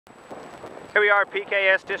Here we are at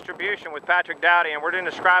PKS Distribution with Patrick Dowdy, and we're going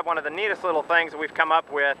to describe one of the neatest little things that we've come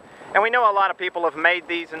up with. And we know a lot of people have made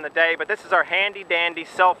these in the day, but this is our handy dandy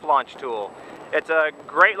self-launch tool. It's a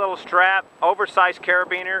great little strap, oversized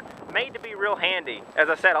carabiner, made to be real handy. As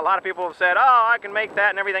I said, a lot of people have said, oh, I can make that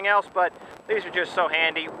and everything else, but these are just so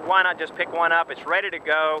handy. Why not just pick one up? It's ready to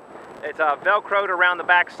go. It's velcroed around the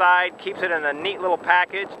back side, keeps it in a neat little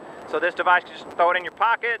package. So this device, you just throw it in your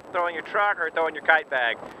pocket, throw it in your truck, or throw it in your kite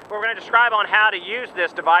bag. We're going to describe on how to use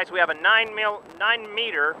this device. We have a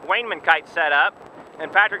 9-meter Wayman kite set up, and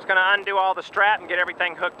Patrick's going to undo all the strap and get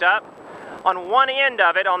everything hooked up. On one end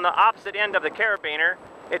of it, on the opposite end of the carabiner,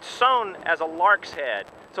 it's sewn as a lark's head.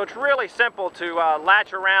 So it's really simple to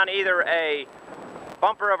latch around either a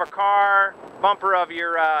bumper of a car, bumper of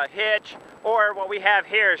your hitch, or what we have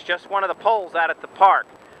here is just one of the poles out at the park.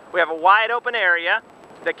 We have a wide open area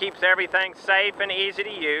that keeps everything safe and easy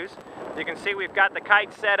to use. You can see we've got the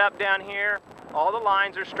kite set up down here. All the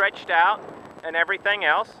lines are stretched out and everything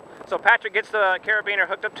else. So Patrick gets the carabiner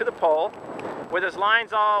hooked up to the pole with his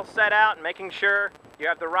lines all set out and making sure you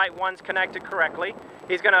have the right ones connected correctly.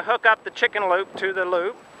 He's going to hook up the chicken loop to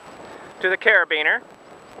the carabiner.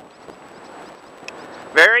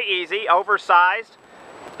 Very easy, oversized,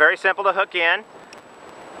 very simple to hook in.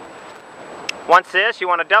 Once this, you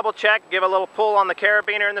want to double check, give a little pull on the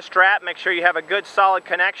carabiner and the strap, make sure you have a good solid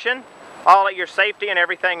connection, all at your safety and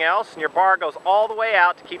everything else, and your bar goes all the way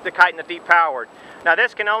out to keep the kite in the depowered. Now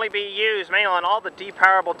this can only be used mainly on all the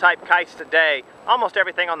depowerable type kites today, almost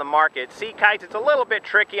everything on the market. Sea kites, it's a little bit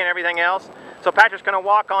tricky and everything else, so Patrick's going to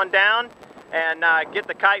walk on down and get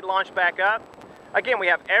the kite launched back up. Again, we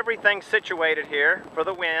have everything situated here for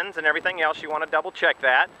the winds and everything else. You want to double check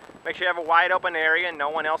that. Make sure you have a wide open area and no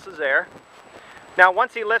one else is there. Now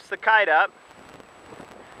once he lifts the kite up,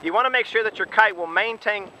 you want to make sure that your kite will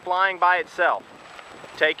maintain flying by itself.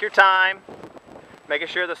 Take your time, making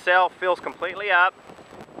sure the sail fills completely up,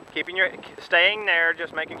 staying there,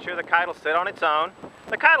 just making sure the kite will sit on its own.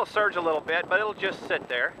 The kite will surge a little bit, but it'll just sit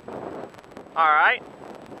there. Alright,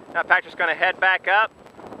 now Patrick's going to head back up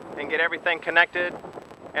and get everything connected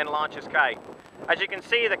and launch his kite. As you can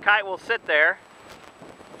see, the kite will sit there,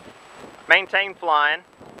 maintain flying.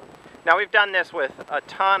 Now we've done this with a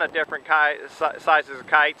ton of different sizes of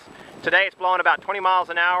kites. Today it's blowing about 20 miles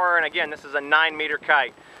an hour, and again, this is a 9-meter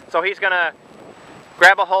kite. So he's going to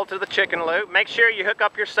grab a hold to the chicken loop. Make sure you hook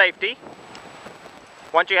up your safety.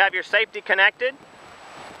 Once you have your safety connected,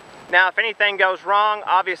 now if anything goes wrong,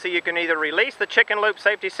 obviously you can either release the chicken loop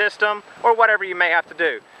safety system or whatever you may have to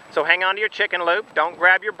do. So hang on to your chicken loop, don't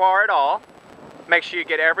grab your bar at all. Make sure you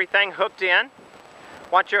get everything hooked in.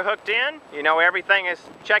 Once you're hooked in, you know everything is,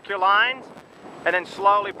 check your lines, and then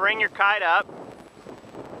slowly bring your kite up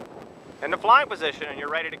into flying position and you're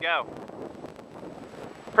ready to go.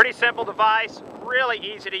 Pretty simple device, really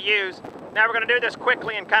easy to use. Now we're going to do this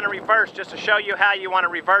quickly and kind of reverse just to show you how you want to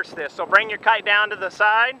reverse this. So bring your kite down to the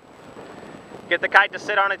side, get the kite to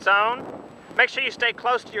sit on its own. Make sure you stay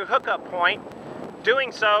close to your hookup point.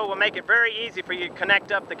 Doing so will make it very easy for you to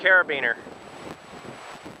connect up the carabiner.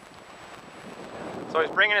 So he's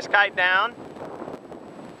bringing his kite down.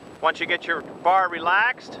 Once you get your bar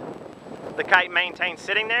relaxed, the kite maintains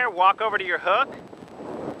sitting there. Walk over to your hook,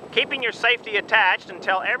 keeping your safety attached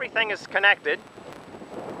until everything is connected.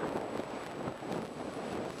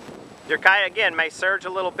 Your kite, again, may surge a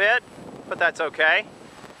little bit, but that's okay.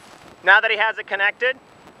 Now that he has it connected,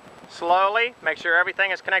 slowly make sure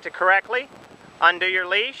everything is connected correctly. Undo your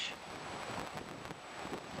leash.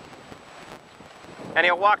 And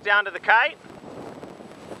he'll walk down to the kite.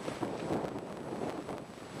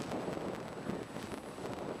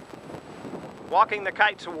 Walking the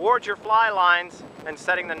kite towards your fly lines and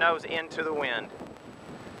setting the nose into the wind.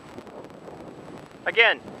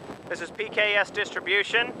 Again, this is PKS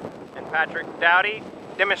Distribution and Patrick Dowdy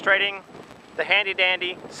demonstrating the handy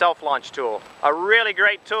dandy self-launch tool. A really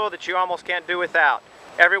great tool that you almost can't do without.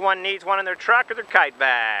 Everyone needs one in their truck or their kite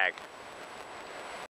bag.